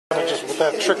just with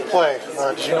that trick play.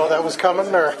 Did you know that was coming?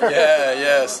 Or?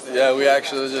 Yeah, we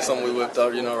actually, it was just something we whipped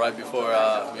up, right before,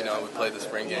 we played the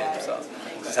spring game. So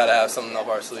just had to have something up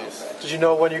our sleeves. Did you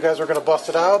know when you guys were going to bust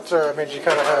it out? Or, did you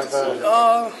kind of have...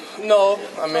 No.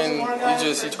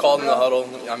 He called in the huddle.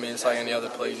 It's like any other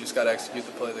play. You just got to execute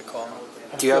the play they call.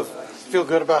 Do you feel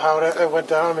good about how it went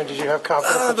down? Did you have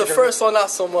confidence? The first one, not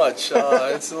so much.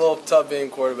 It's a little tough being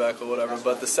quarterback or whatever.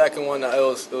 But the second one, it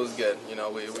was good.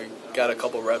 We got a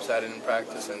couple reps at it in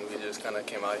practice, and we just kind of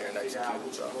came out here and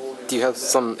executed. So. Do you have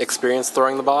some experience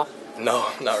throwing the ball? No,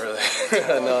 not really.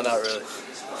 No, not really.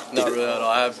 Not really at all.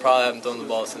 I probably haven't thrown the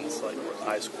ball since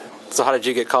high school. So how did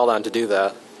you get called on to do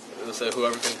that? They'll say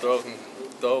whoever can throw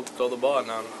the ball,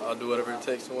 and I'll do whatever it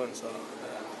takes to win. So.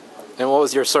 And what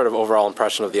was your sort of overall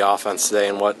impression of the offense today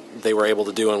and what they were able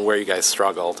to do and where you guys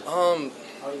struggled? I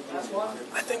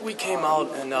think we came out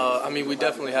and we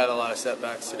definitely had a lot of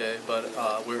setbacks today, but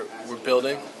we're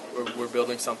building. We're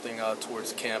building something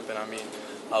towards camp,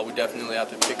 and we definitely have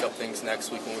to pick up things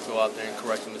next week when we go out there and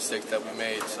correct the mistakes that we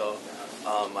made. So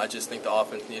I just think the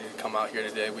offense needed to come out here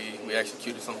today. We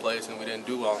executed some plays and we didn't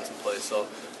do well in some plays, so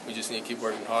we just need to keep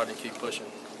working hard and keep pushing.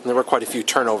 There were quite a few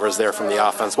turnovers there from the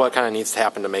offense. What kind of needs to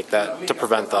happen to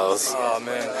prevent those? Oh,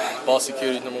 man. Ball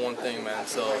security is number one thing, man.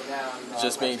 So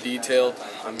just being detailed,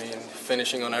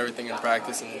 finishing on everything in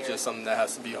practice, and just something that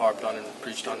has to be harped on and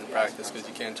preached on in practice because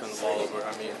you can't turn the ball over.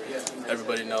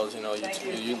 Everybody knows,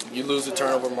 you lose the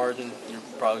turnover margin, you're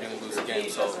probably going to lose the game.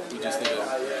 So we just need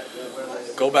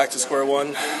to go back to square one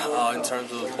in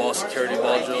terms of ball security,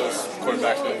 ball drills.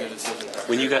 Quarterback's making a good decision.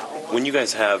 When you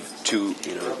guys have two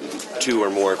or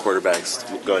more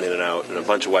quarterbacks going in and out and a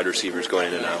bunch of wide receivers going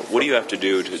in and out, what do you have to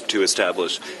do to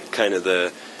establish kind of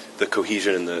the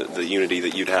cohesion and the unity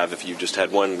that you'd have if you just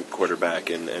had one quarterback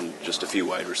and just a few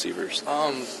wide receivers?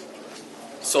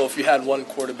 So if you had one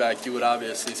quarterback, you would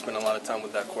obviously spend a lot of time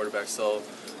with that quarterback. So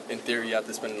in theory, you have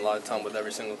to spend a lot of time with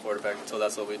every single quarterback. So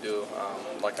that's what we do.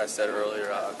 Like I said earlier,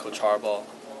 Coach Harbaugh,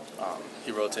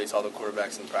 he rotates all the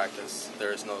quarterbacks in practice.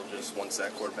 There is no just one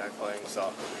set quarterback playing,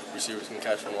 so receivers can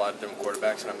catch from a lot of different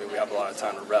quarterbacks. And we have a lot of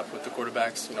time to rep with the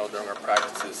quarterbacks, during our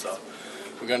practices. So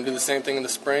we're going to do the same thing in the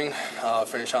spring,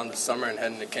 finish out in the summer, and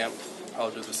head into camp. I'll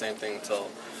do the same thing until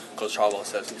Coach Harbaugh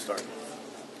says we start.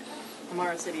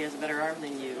 Amara said he has a better arm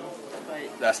than you, but...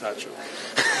 That's not true.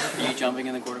 Are you jumping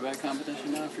in the quarterback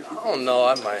competition now? Oh, no,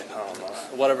 I might. I don't know.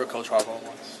 Whatever Coach Harbaugh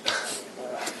wants.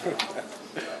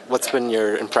 What's been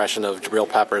your impression of Jabril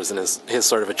Peppers and his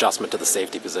sort of adjustment to the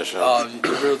safety position?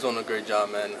 Jabril's doing a great job,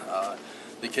 man.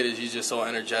 The kid he's just so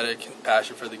energetic,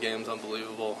 passion for the game is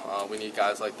unbelievable. We need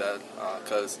guys like that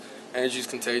because energy is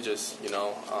contagious,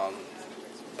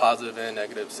 positive and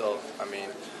negative. So,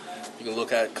 you can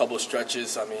look at a couple of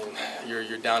stretches.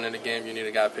 You're down in the game. You need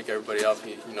a guy to pick everybody up.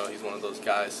 He's one of those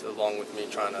guys, along with me,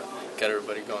 trying to get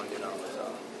everybody going.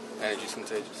 So energy's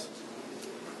contagious.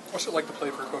 What's it like to play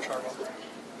for Coach Harbaugh?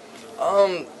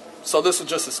 So this was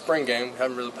just a spring game. We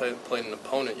haven't really played an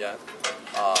opponent yet,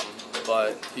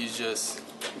 but he's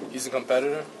a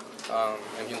competitor,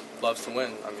 and he loves to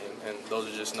win. And those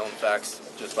are just known facts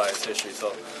just by his history.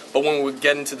 So, but when we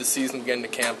get into the season, get into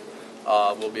camp,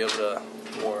 we'll be able to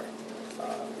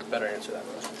better answer that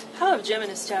question. How have Jim and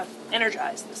his staff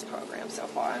energized this program so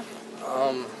far?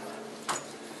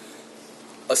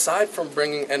 Aside from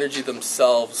bringing energy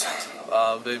themselves,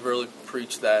 they've really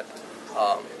preached that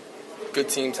good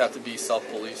teams have to be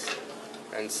self-policed.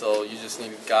 And so you just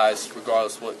need guys,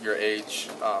 regardless of what your age,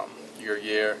 your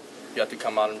year, you have to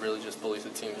come out and really just police the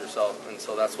teams yourself. And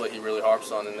so that's what he really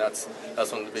harps on, and that's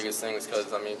one of the biggest things because,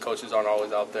 coaches aren't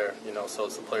always out there, so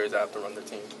it's the players that have to run their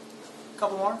team.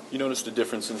 Couple more? You noticed a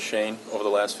difference in Shane over the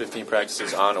last 15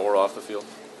 practices on or off the field?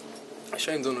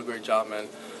 Shane's doing a great job, man.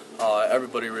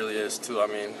 Everybody really is, too.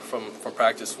 From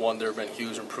practice one, there have been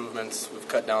huge improvements. We've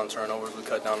cut down turnovers. We've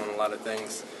cut down on a lot of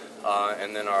things.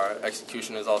 And then our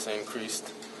execution has also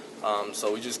increased.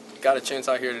 So we just got a chance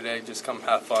out here today. Just come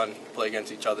have fun, play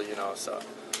against each other, so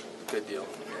good deal.